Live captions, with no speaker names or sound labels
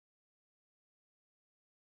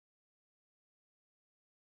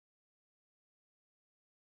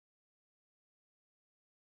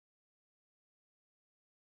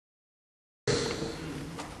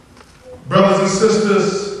Brothers and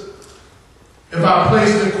sisters, if I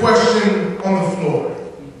place the question on the floor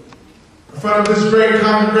in front of this great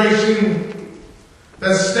congregation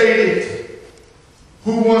that stated,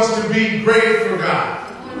 who wants to be great for God?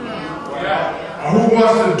 Or who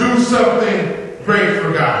wants to do something great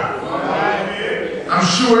for God? I'm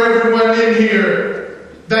sure everyone in here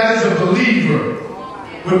that is a believer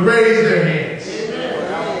would raise their hands.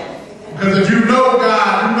 Because if you know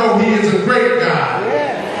God, you know He is a great God.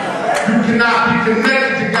 You cannot be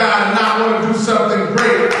connected to God and not want to do something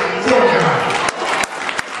great for God.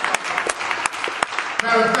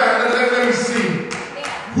 Matter of fact, let me see.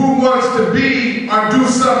 Who wants to be or do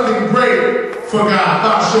something great for God?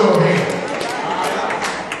 By a show of hands.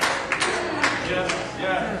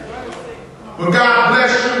 Well, God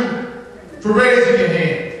bless you for raising your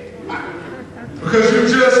hand. Because you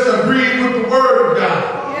just agreed with the Word of God.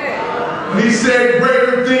 When He said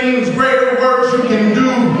greater things, greater works you can do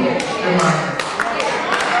in my hand.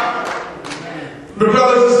 But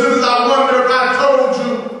brothers and sisters, I wonder if I told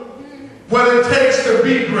you what it takes to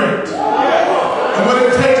be great. And what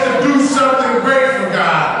it takes to do something great for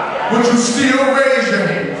God. Would you still raise your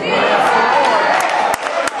hand?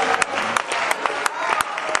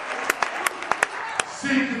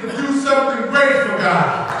 See, to do something great for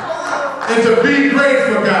God and to be great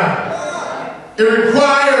for God, it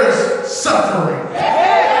requires suffering.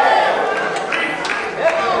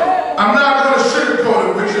 I'm not going to sugarcoat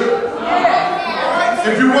it with you.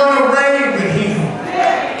 If you want to reign with Him,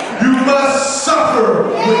 you must suffer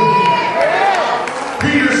with Him.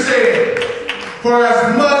 Peter said, for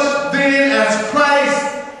as much then as Christ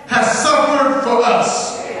has suffered for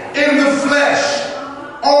us in the flesh,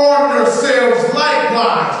 arm yourselves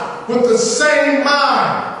likewise with the same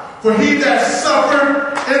mind. For he that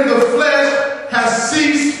suffered in the flesh has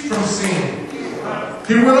ceased from sin.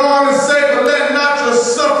 He went on and said, but let not you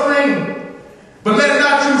suffer,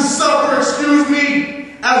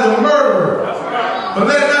 as a murderer. But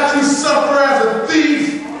let not you suffer as a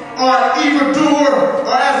thief or an evildoer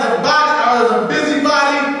or as a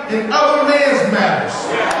busybody in other man's matters.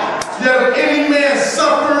 Yet if any man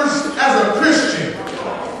suffers as a Christian,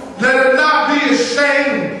 let him not be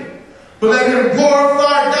ashamed, but let him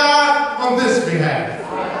glorify God on this behalf.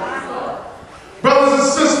 Brothers and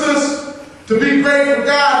sisters, to be great for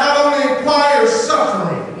God not only requires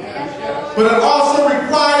suffering, but it also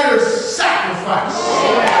requires sacrifice.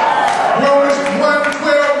 Romans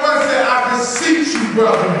 1:12 said, I beseech you,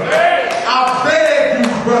 brethren, I beg you,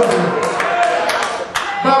 brethren,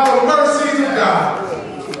 by the mercies of God,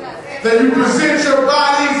 that you present your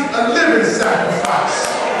bodies a living sacrifice,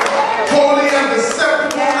 holy and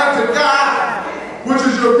acceptable unto God, which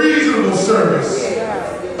is your reasonable service.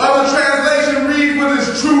 Other translation reads, what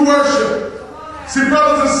is true worship? See,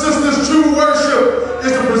 brothers and sisters, true worship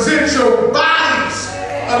is to present your bodies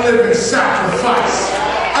a living sacrifice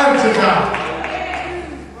unto God.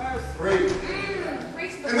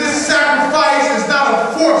 And this sacrifice is not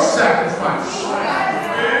a forced sacrifice,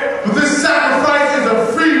 but this sacrifice is a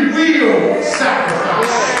free will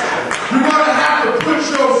sacrifice. You're going to have to put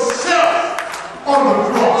yourself on the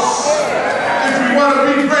cross if you want to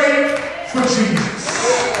be great for Jesus.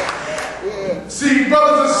 See,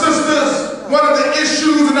 brothers and sisters, one of the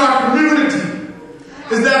issues in our community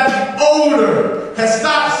is that the older has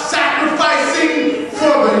stopped sacrificing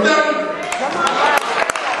for the young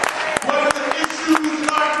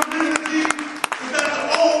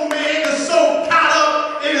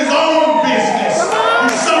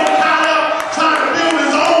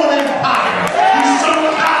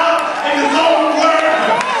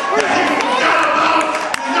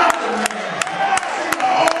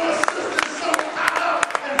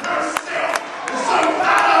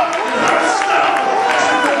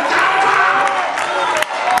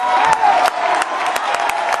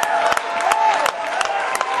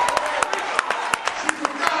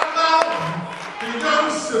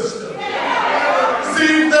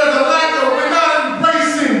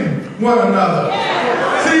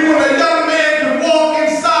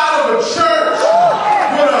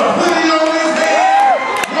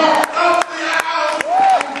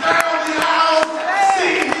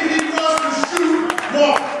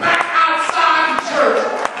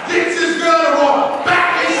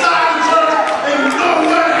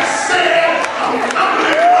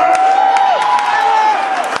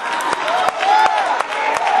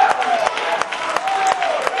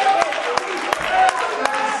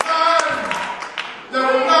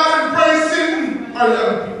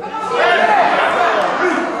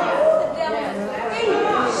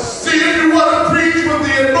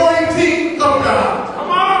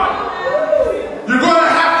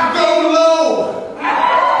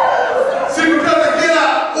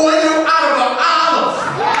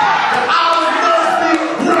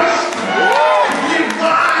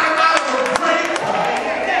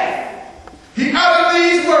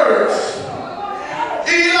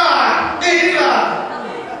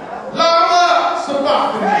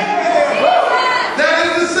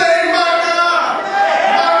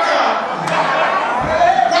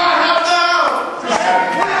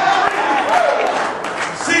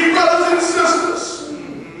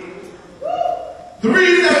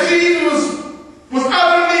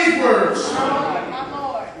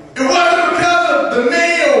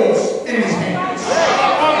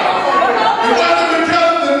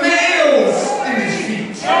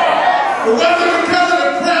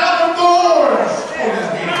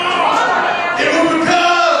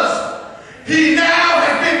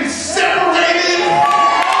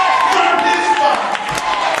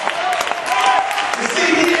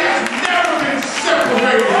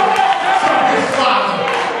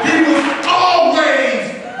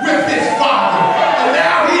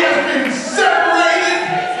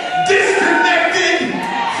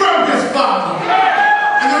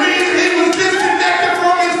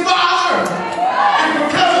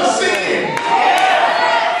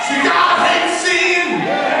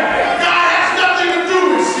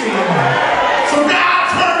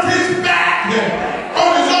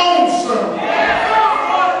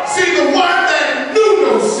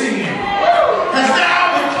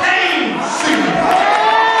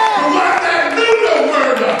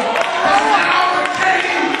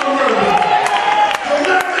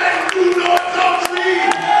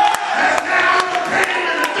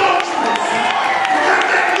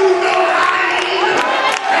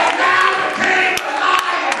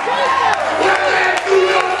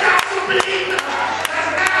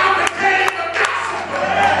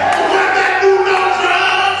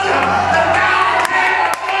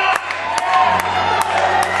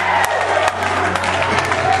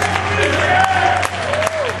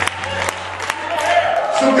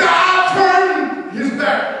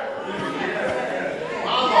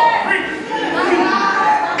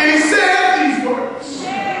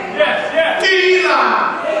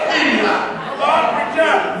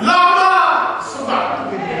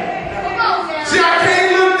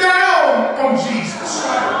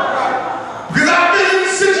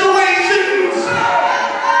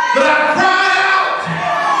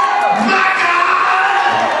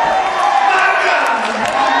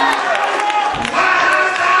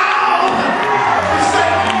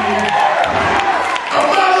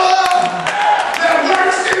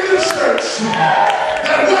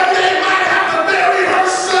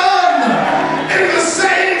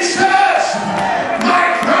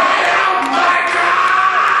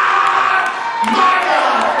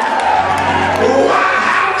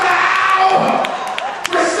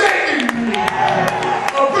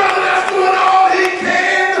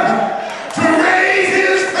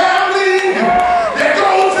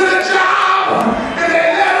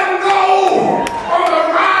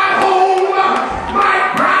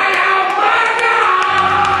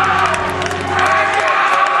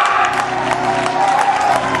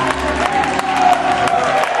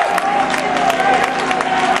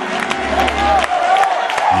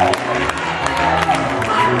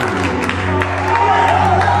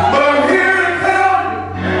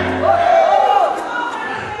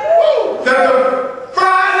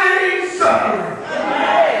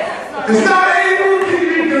It's not able to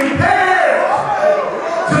be compared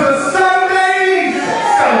to the Sunday's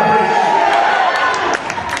celebration.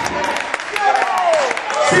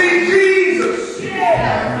 See, Jesus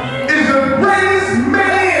is the greatest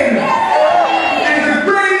man, is the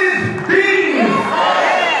greatest being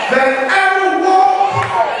that ever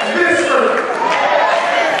walked this earth.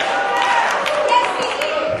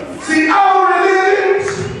 See, our religions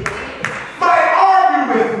might argue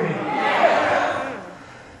with me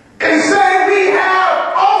and say we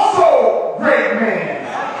have also great men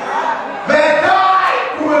that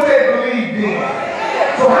died for what they believed in.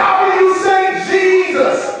 So how can you say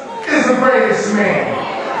Jesus is the greatest man?